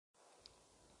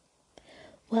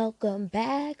Welcome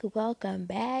back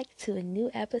to a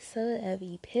new episode of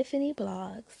Epiphany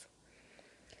Blogs.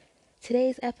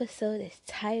 Today's episode is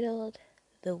titled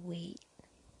The Wait.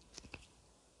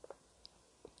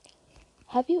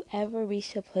 Have you ever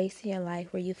reached a place in your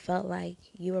life where you felt like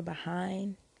you were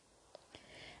behind?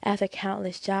 After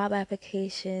countless job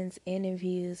applications,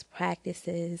 interviews,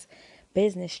 practices,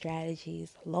 business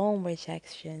strategies, loan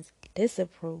rejections,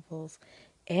 disapprovals,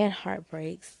 and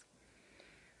heartbreaks,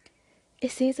 it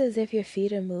seems as if your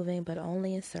feet are moving but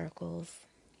only in circles.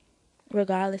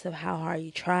 Regardless of how hard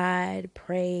you tried,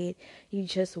 prayed, you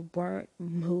just weren't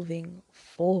moving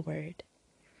forward.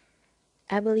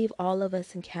 I believe all of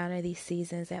us encounter these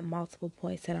seasons at multiple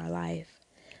points in our life,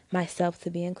 myself to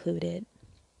be included.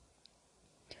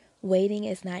 Waiting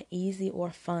is not easy or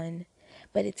fun,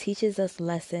 but it teaches us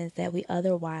lessons that we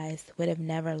otherwise would have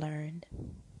never learned.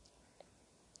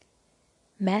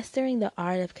 Mastering the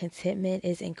art of contentment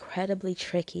is incredibly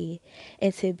tricky,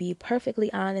 and to be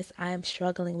perfectly honest, I am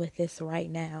struggling with this right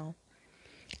now.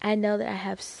 I know that I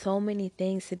have so many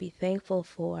things to be thankful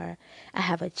for. I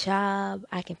have a job,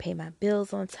 I can pay my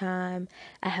bills on time,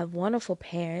 I have wonderful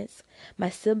parents, my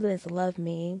siblings love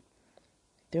me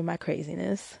through my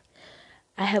craziness.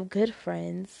 I have good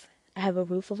friends, I have a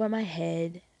roof over my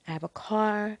head, I have a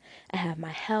car, I have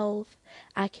my health,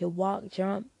 I can walk,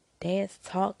 jump, dance,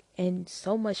 talk, and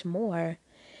so much more.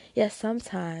 Yet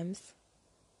sometimes,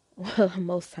 well,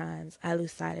 most times, I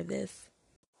lose sight of this.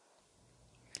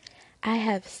 I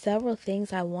have several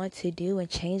things I want to do and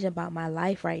change about my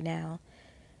life right now,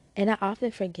 and I often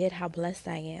forget how blessed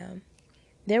I am.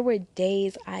 There were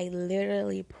days I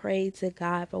literally prayed to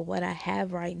God for what I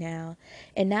have right now,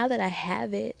 and now that I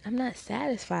have it, I'm not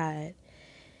satisfied.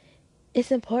 It's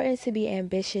important to be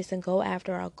ambitious and go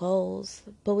after our goals,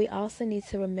 but we also need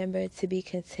to remember to be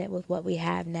content with what we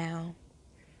have now.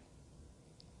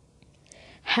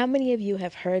 How many of you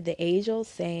have heard the age-old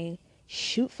saying,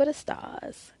 shoot for the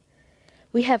stars?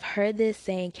 We have heard this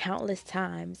saying countless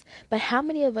times, but how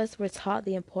many of us were taught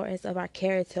the importance of our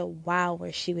character while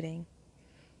we're shooting?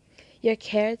 Your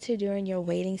character during your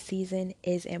waiting season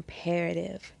is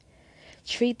imperative.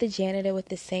 Treat the janitor with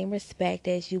the same respect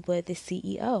as you would the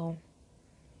CEO.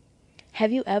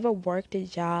 Have you ever worked a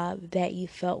job that you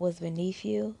felt was beneath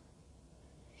you?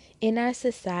 In our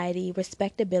society,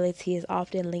 respectability is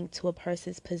often linked to a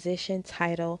person's position,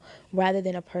 title, rather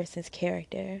than a person's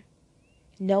character.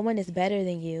 No one is better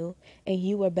than you, and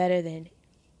you are better than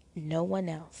no one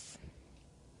else.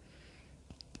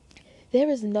 There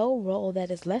is no role that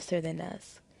is lesser than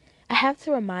us. I have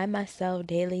to remind myself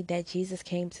daily that Jesus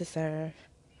came to serve.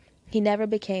 He never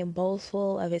became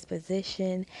boastful of his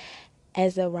position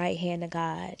as the right hand of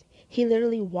God. He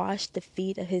literally washed the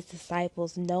feet of his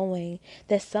disciples knowing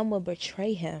that some would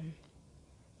betray him.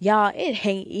 Y'all, it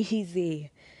ain't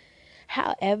easy.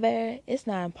 However, it's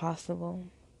not impossible.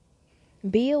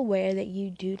 Be aware that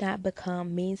you do not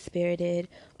become mean-spirited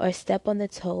or step on the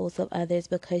toes of others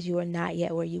because you are not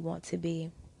yet where you want to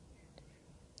be.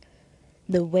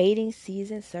 The waiting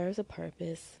season serves a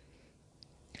purpose.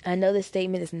 I know this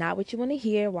statement is not what you want to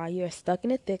hear while you are stuck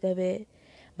in the thick of it,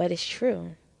 but it's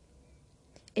true.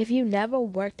 If you never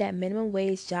worked that minimum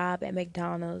wage job at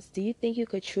McDonald's, do you think you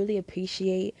could truly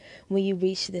appreciate when you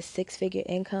reach the six-figure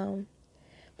income?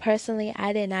 Personally,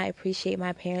 I did not appreciate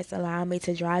my parents allowing me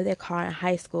to drive their car in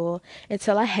high school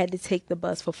until I had to take the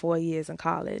bus for 4 years in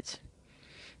college.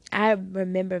 I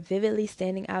remember vividly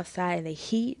standing outside in the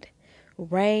heat,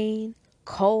 rain,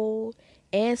 cold,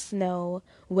 and snow,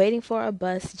 waiting for a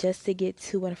bus just to get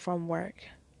to and from work.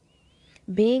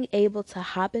 Being able to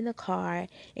hop in the car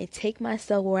and take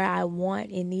myself where I want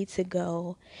and need to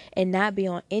go and not be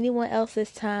on anyone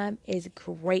else's time is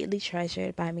greatly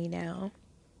treasured by me now.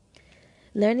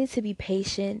 Learning to be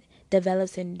patient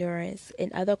develops endurance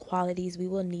and other qualities we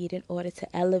will need in order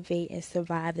to elevate and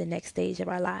survive the next stage of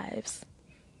our lives.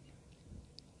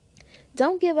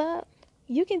 Don't give up.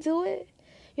 You can do it.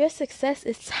 Your success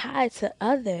is tied to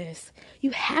others.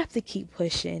 You have to keep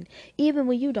pushing, even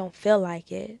when you don't feel like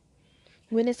it.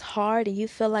 When it's hard and you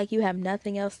feel like you have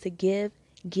nothing else to give,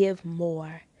 give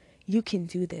more. You can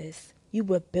do this. You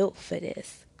were built for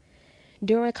this.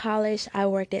 During college, I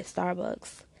worked at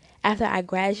Starbucks. After I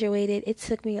graduated, it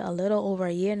took me a little over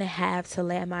a year and a half to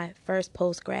land my first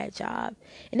post-grad job,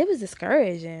 and it was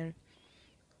discouraging.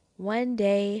 One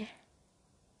day,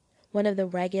 one of the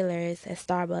regulars at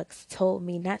Starbucks told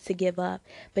me not to give up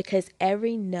because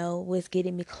every no was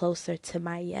getting me closer to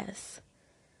my yes.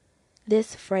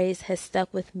 This phrase has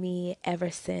stuck with me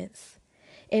ever since.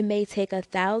 It may take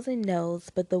 1,000 no's,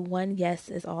 but the one yes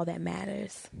is all that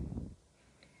matters.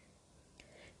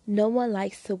 No one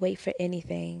likes to wait for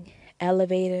anything.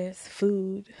 elevators,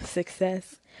 food,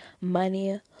 success,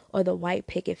 money, or the white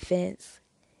picket fence.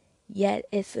 Yet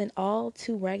it's an all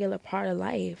too regular part of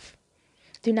life.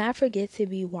 Do not forget to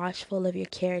be watchful of your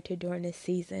character during this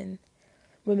season.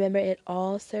 Remember, it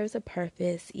all serves a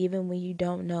purpose, even when you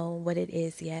don't know what it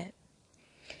is yet.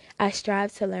 I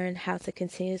strive to learn how to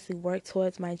continuously work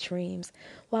towards my dreams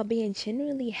while being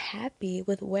genuinely happy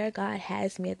with where God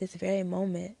has me at this very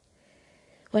moment.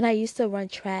 When I used to run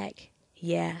track,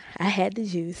 yeah, I had the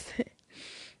juice.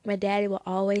 My daddy will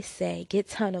always say, get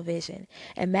tunnel vision.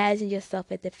 Imagine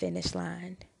yourself at the finish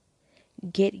line.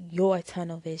 Get your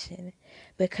tunnel vision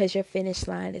because your finish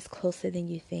line is closer than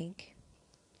you think.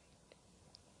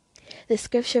 The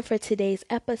scripture for today's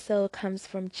episode comes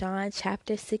from John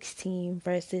chapter 16,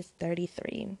 verses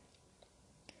 33.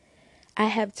 I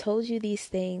have told you these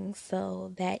things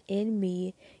so that in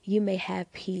me you may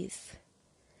have peace.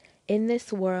 In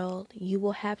this world you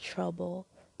will have trouble,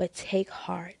 but take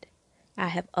heart. I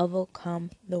have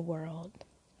overcome the world.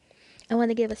 I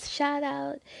want to give a shout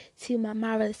out to my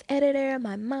marvelous editor,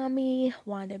 my mommy,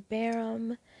 Wanda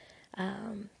Barham.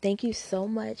 Thank you so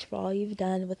much for all you've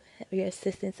done with your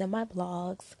assistance in my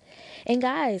blogs. And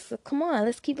guys, come on,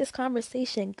 let's keep this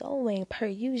conversation going per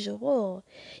usual.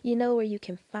 You know where you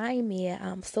can find me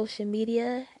at social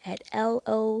media at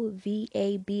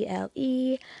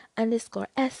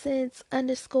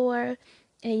LOVABLE_essence_.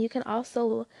 And you can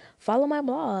also follow my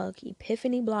blog,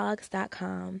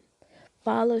 epiphanyblogs.com.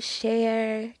 Follow,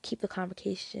 share, keep the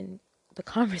conversation,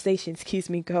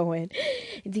 going.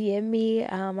 DM me.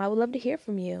 I would love to hear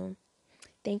from you.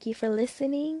 Thank you for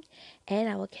listening, and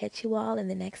I will catch you all in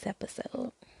the next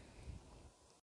episode.